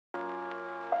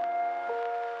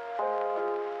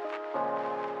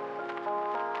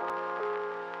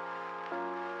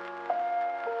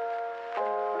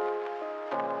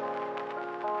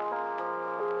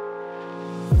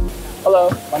Hello,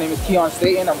 my name is Keon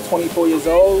Staten. I'm 24 years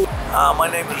old. My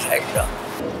name is Hector.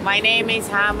 My name is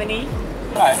Harmony.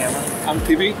 Hi, Hammer. I'm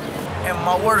TV. And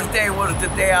my worst day was the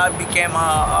day I became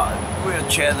a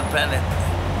wheelchair dependent.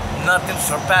 Nothing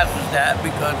surpasses that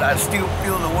because I still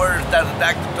feel the words that the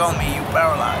doctor told me, you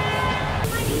paralyzed.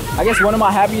 I guess one of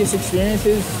my happiest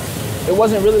experiences, it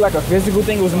wasn't really like a physical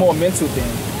thing, it was more a mental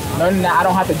thing. Learning that I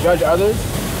don't have to judge others,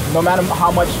 no matter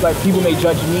how much like people may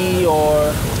judge me,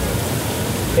 or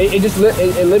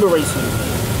it liberates me.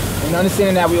 And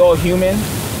understanding that we're all human,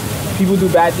 people do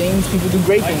bad things, people do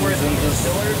great things. And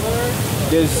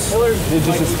there's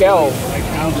just a scale.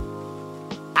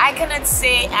 I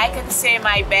can say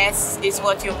my best is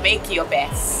what you make your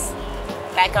best.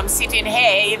 Like I'm sitting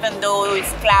here, even though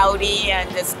it's cloudy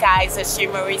and the skies are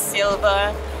shimmery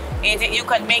silver, you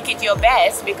can make it your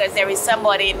best because there is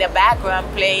somebody in the background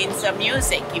playing some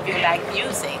music, if you like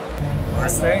music.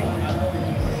 Worst day?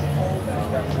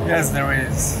 Yes, there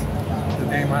is. The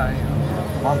day my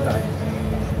mom died.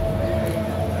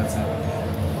 That's it.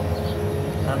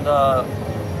 And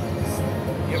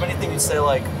you have anything to say,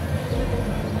 like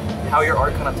how your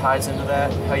art kind of ties into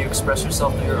that, how you express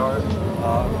yourself through your art?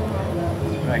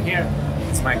 Right here,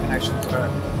 it's my connection to her.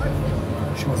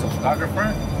 She was a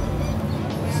photographer,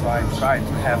 so I tried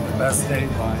to have the best day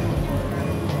by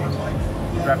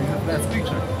grabbing the best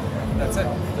picture. That's it.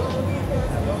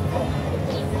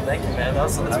 Thank you, man.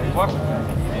 That's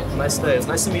Welcome. nice day. It's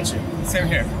nice to meet you. Same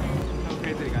here. Have a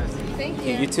great day, guys. Thank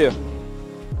you. You too.